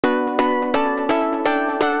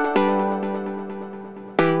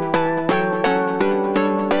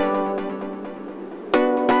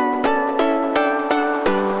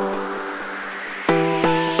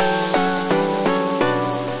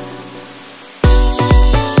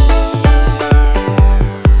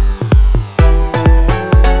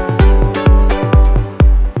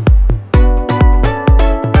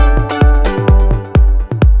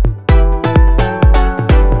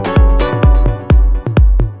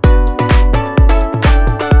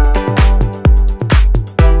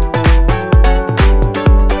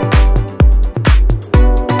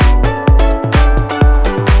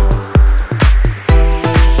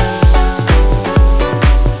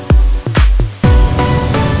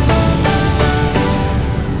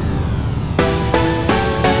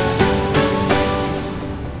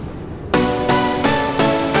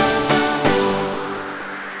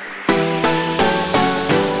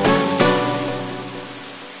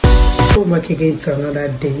Welcome back again to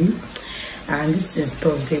another day, and this is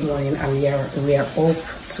Thursday morning, and we are up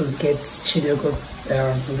to get Chidogo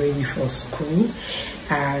ready for school.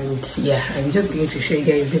 And yeah, I'm just going to show you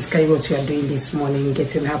guys basically what we are doing this morning,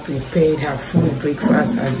 getting her prepared, her full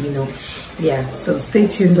breakfast, and yeah, so stay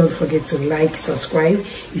tuned. Don't forget to like, subscribe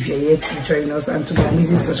if you're yet to join us, and to my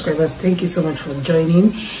amazing subscribers, thank you so much for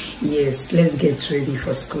joining. Yes, let's get ready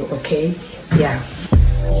for school. Okay, yeah.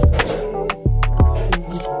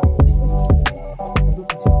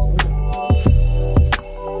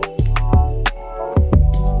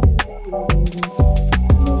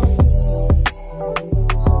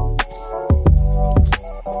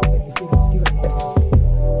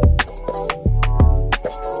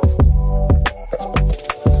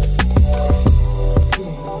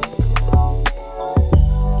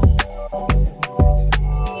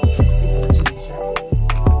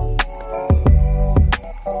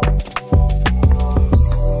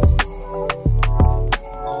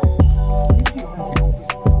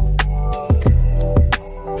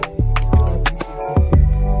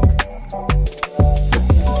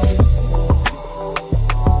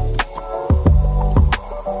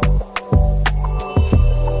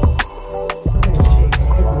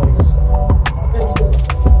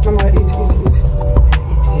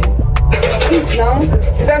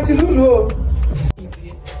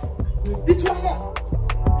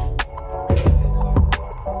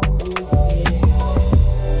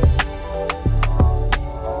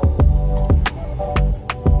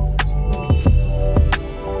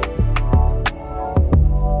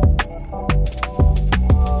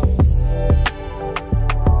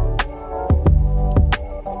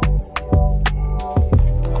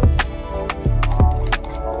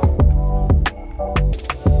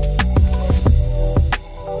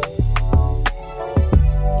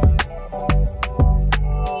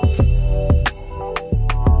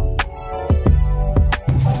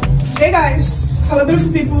 Hey guys, hello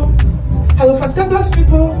beautiful people, hello fantabulous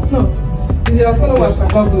people. No, these are your followers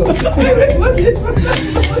fantabulous.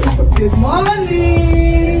 Good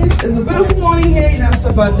morning. It's a beautiful morning here in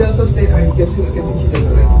Asaba, Delta State, and guess we're getting children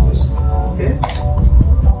ready for school. Okay.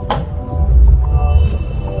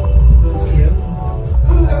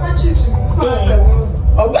 Look at my chips.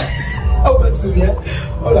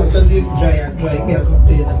 All I can see dry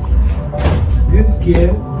container. Good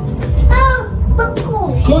girl.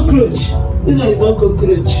 Cockroach. This one is not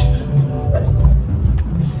cockroach.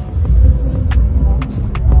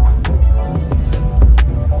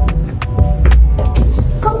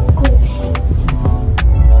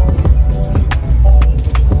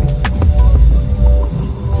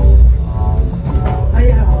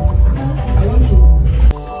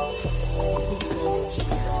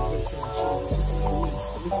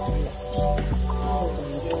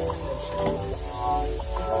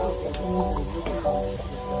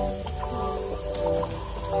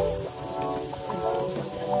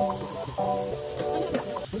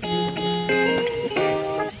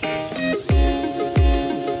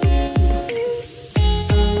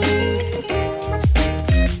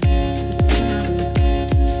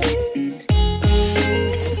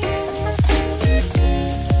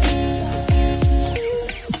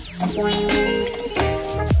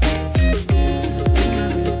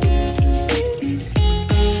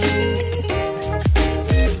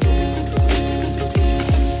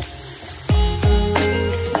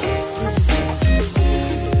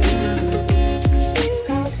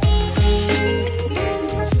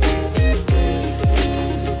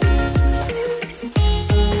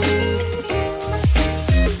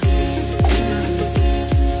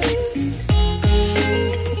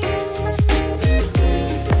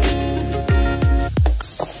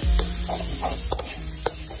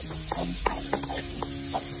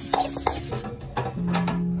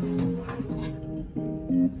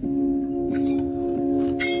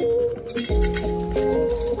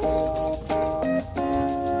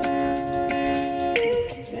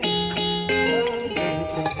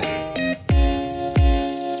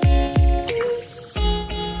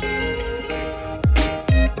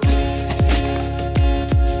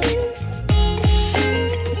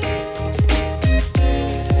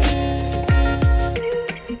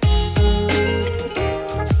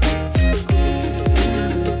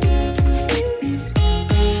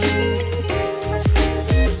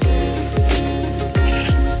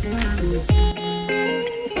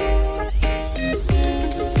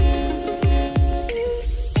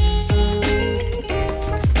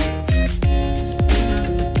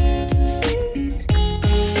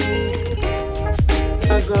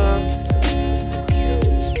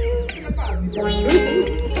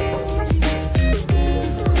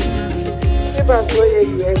 Pass where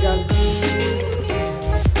you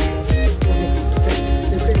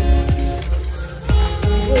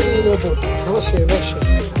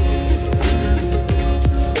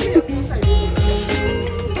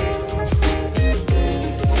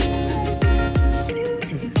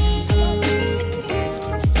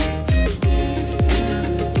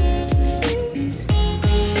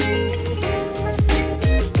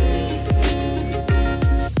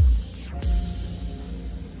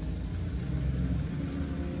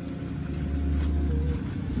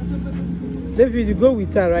David, you go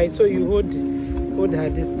with her, right? So you hold her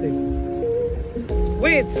this thing.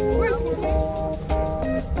 Wait.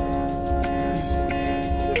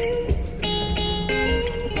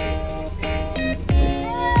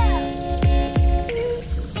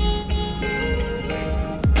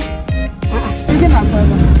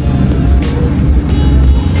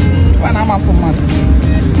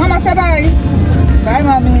 Mama, say bye. Bye,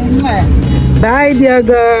 mommy. Bye, dear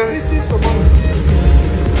girl. This is for mommy.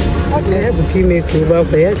 Okay, I will keep me over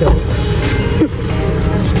for you.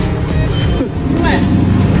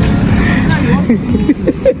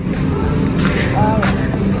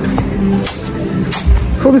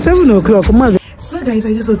 7 o'clock. So guys,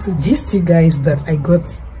 I just want to gist you guys that I got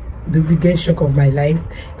the biggest shock of my life.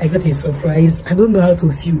 I got a surprise. I don't know how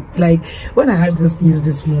to feel. Like when I heard this news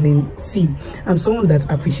this morning, see, I'm someone that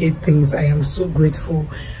appreciates things. I am so grateful.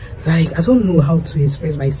 Like I don't know how to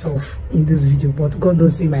express myself in this video, but God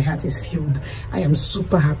knows say my heart is filled. I am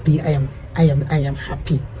super happy. I am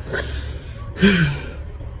happy.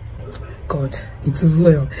 God, it is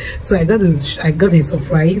well. So I got a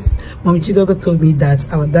surprise. Mom Chidogo told me that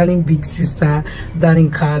our darling big sister,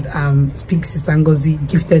 darling card, big sister Ngozi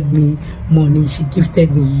gifted me money. She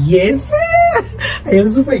gifted me, yes. I am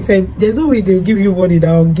super excited. There's no way they'll give you money that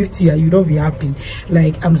I'll give to you and you'll not be happy.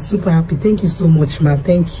 Like, I'm super happy. Thank you so much, ma.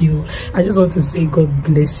 Thank you. I just want to say God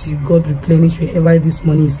bless you. God replenish wherever this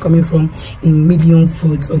money is coming from in million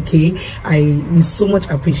folds, okay? We so much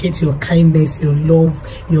appreciate your kindness, your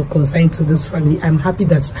love, your concern to this family. I'm happy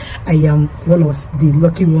that I am one of the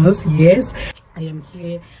lucky ones. Yes, I am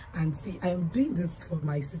here, and see, I am doing this for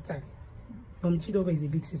my sister. Chidogo is a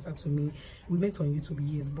big sister to me. We met on YouTube,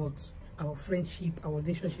 yes, but our friendship, our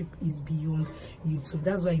relationship is beyond YouTube.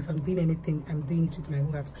 That's why if I'm doing anything, I'm doing it with my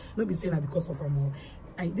whole heart. Not be saying that because of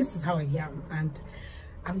this is how I am, and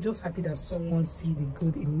I'm just happy that someone see the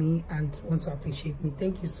good in me and want to appreciate me.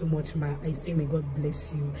 Thank you so much, ma. I say may God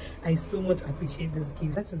bless you. I so much appreciate this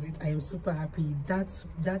gift. That is it. I am super happy. That's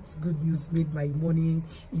good news made my morning.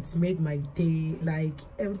 It's made my day. Like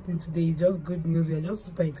everything today is just good news. We are just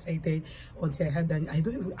super excited until I had that. I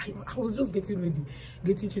was just getting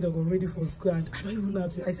ready for school, and I don't even know how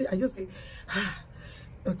to. I just say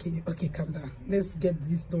okay, calm down. Let's get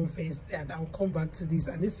this done first, and I'll come back to this.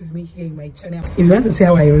 And this is me here in my channel. If you want to see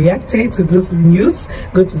how I reacted to this news,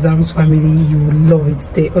 go to Zam's family. You will love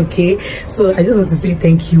it there, okay? So I just want to say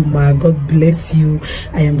thank you, ma. God bless you.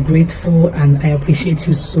 I am grateful and I appreciate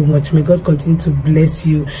you so much. May God continue to bless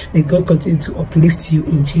you. May God continue to uplift you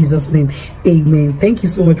in Jesus' name. Amen. Thank you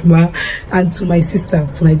so much, ma. And to my sister,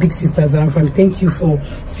 to my big sister Zam family, thank you for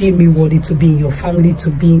seeing me worthy to be in your family,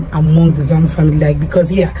 to be among the Zam family. Like,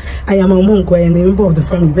 because yeah, I am a monk, I am a member of the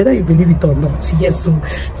family, whether you believe it or not. Yes,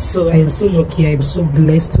 so I am so lucky. I am so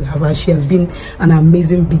blessed to have her. She has been an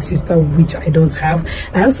amazing big sister, which I don't have.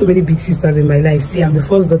 I have so many big sisters in my life. See, I'm the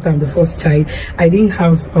first daughter, I'm the first child. I didn't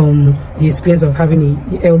have the experience of having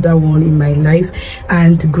an elder one in my life,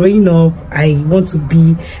 and growing up, I want to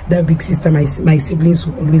be that big sister my siblings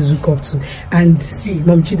will always look up to. And see,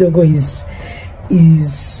 Mom Chidogo is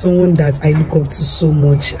someone that I look up to so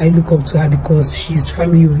much. I look up to her because she's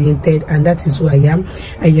family oriented, and that is who I am.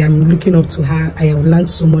 I am looking up to her. I have learned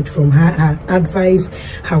so much from her. Her advice,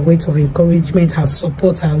 her words of encouragement, her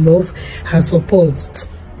support, her love, her support.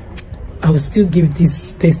 I will still give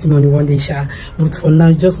this testimony one day, Sha. But for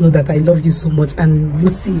now, just know that I love you so much, and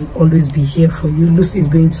Lucy will always be here for you. Lucy is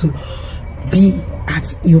going to be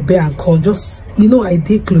at your bear and call. Just, you know, I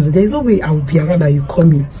did close. There's no way I will be around and you call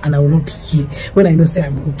me and I will not be here. When I know say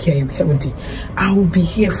I'm okay, I am healthy, I will be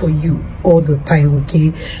here for you all the time,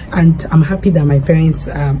 okay? And I'm happy that my parents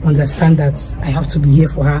understand that I have to be here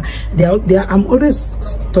for her. I'm always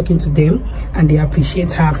talking to them, and they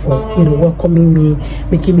appreciate her for, you know, welcoming me,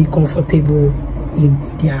 making me comfortable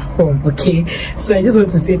in their home, okay? So I just want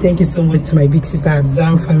to say thank you so much to my big sister at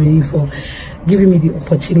Zam family for giving me the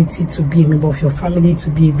opportunity to be a member of your family,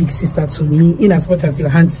 to be a big sister to me, in as much as your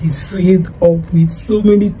hands is filled up with so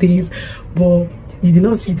many things, but you did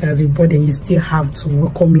not see it as a burden. You still have to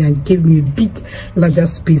welcome me and give me a big, larger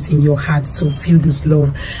space in your heart to feel this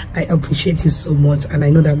love. I appreciate you so much, and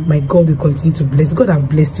I know that my God will continue to bless. God have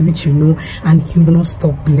blessed you, which you know, and He will not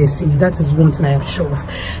stop blessing you. That is one thing I am sure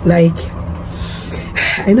of. Like,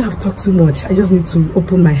 I know I've talked too much. I just need to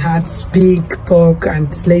open my heart, speak, talk, and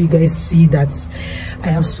let you guys see that I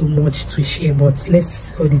have so much to share. But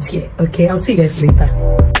let's hold it here. Okay, I'll see you guys later.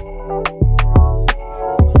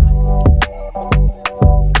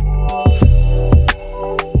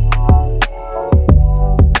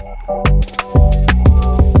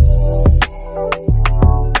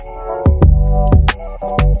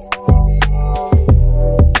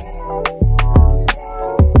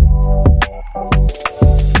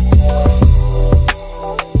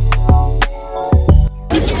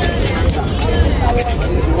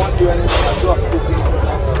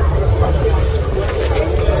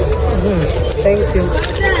 Thank you.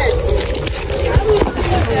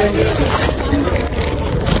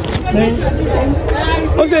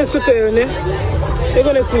 What's this? You're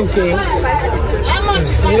going to cook it.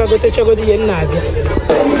 You're going to check out the nag.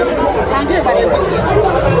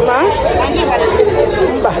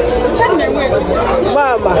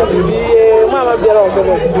 Mama,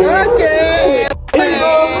 okay. Thank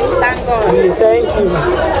God. Thank you.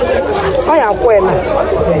 I am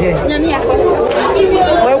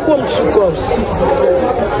welcome to cups.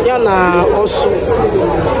 Yana also.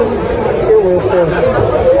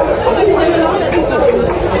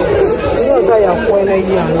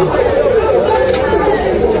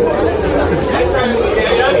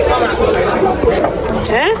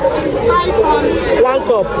 Eh? 1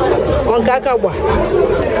 cup. On kakawa.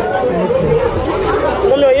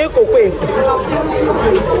 Mommy, you cook it.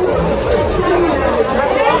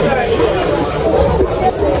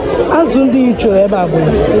 Azundi icho eba bu.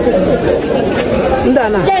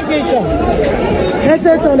 Ndana.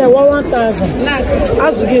 Let's on the 1,000.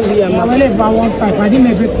 Azu give me a man. I 1,500. I didn't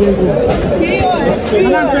make it go.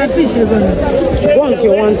 One to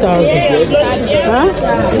 1,000. Huh?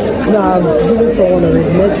 No, give me someone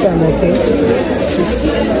next time, okay?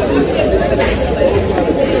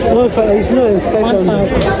 It's no inspection.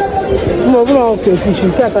 No, we don't have to fish.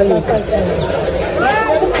 You can't tell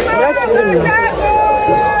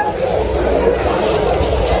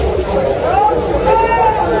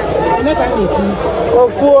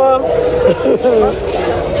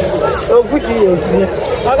oh, good years.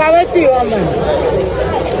 Okay, let's see you, man.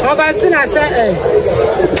 Augustine, I said,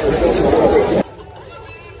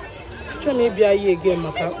 maybe I again,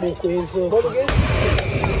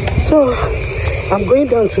 so I'm going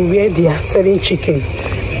down to where they are selling chicken.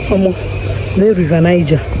 The River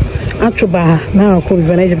Niger. Asaba now I call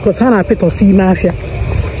River Niger because Hana Peter see mafia.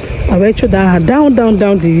 I went to down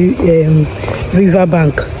the river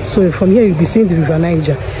bank. So from here you'll be seeing the River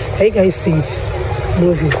Niger. How you guys see it?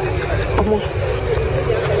 Moving. Come on.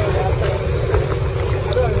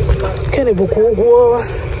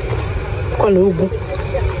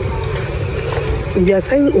 They are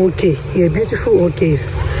saying okay. Yeah, beautiful okays.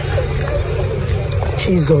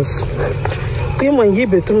 Jesus. Come on, you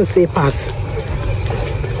better say pass.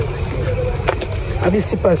 I be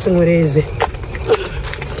see passing where is it?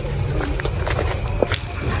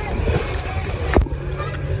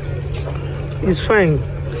 It's fine.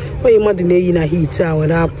 When you imagine in a heat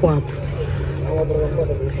when I pop.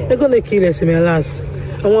 They're gonna kill us in my last.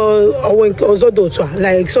 I want also daughter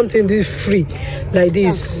like something this free like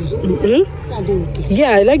this.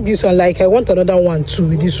 Yeah, I like this one. Like I want another one too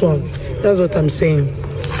with this one. That's what I'm saying.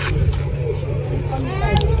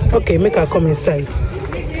 Okay, make her come inside.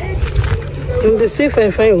 In the safe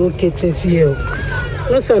I find okay 30 here.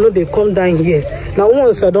 Once I know they come down here. Now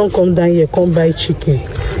once I don't come down here, come buy chicken.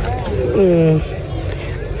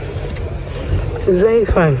 It's very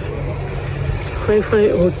fine. Fine,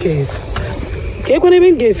 okay. Okay, when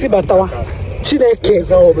even get see batawa. Okay.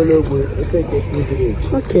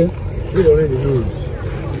 Okay. You already know.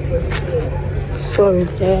 Sorry.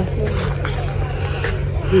 Yeah.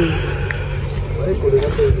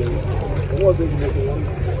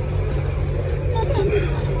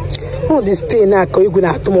 Oh, this thing now, you gonna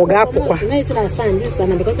have to move up. No, it's not sand. This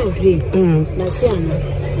sand because of rain. Now see,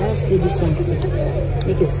 let's do this one.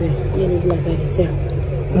 Make it say,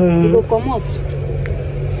 you go come out.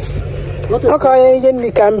 Okay,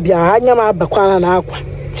 you can be a hanyama bakwana na aqua.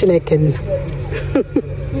 Chineken.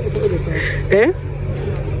 Eh?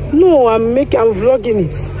 No, I'm vlogging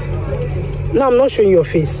it. No, I'm not showing your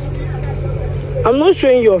face. I'm not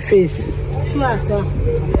showing your face. Sure, sir.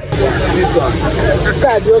 This one.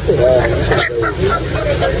 God, you okay?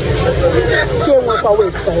 Can't walk away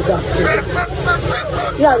like that.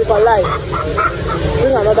 Yeah, we can lie.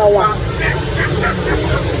 Bring another one.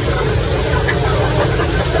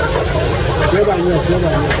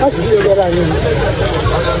 That's the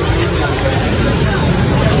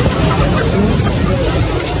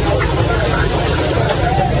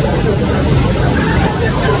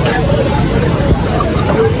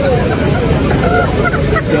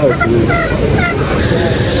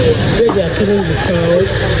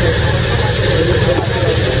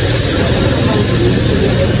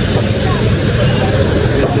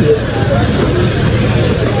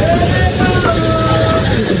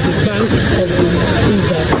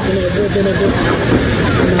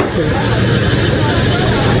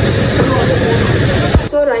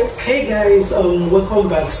guys, welcome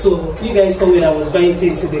back. So you guys saw when I was buying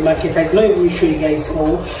things in the market. I did not even show you guys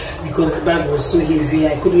all because the bag was so heavy.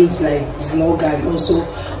 I couldn't like vlog and also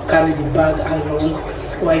carry the bag along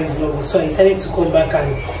while vlogging. So I decided to come back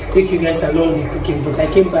and take you guys along the cooking, but I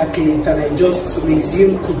came back late and I just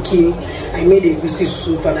resumed cooking. I made a goosey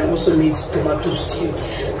soup and I also made tomato stew,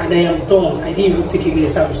 and I am done. I didn't even take you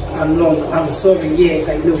guys along. I'm sorry. Yes,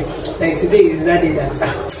 I know, like today is that day that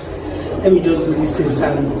let me just do these things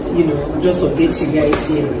and just update you guys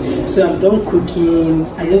here. So I'm done cooking.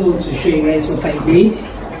 I just want to show you guys what I made.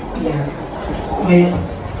 Yeah,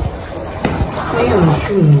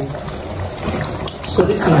 so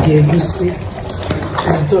this is the egusi.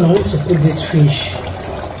 It's done. I want to put this fish.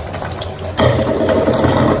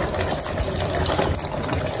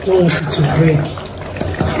 I don't want it to break.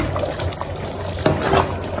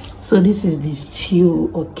 So this is the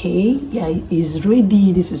stew. Okay, yeah, it's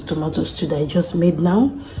ready. This is tomato stew that I just made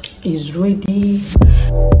now. It's ready.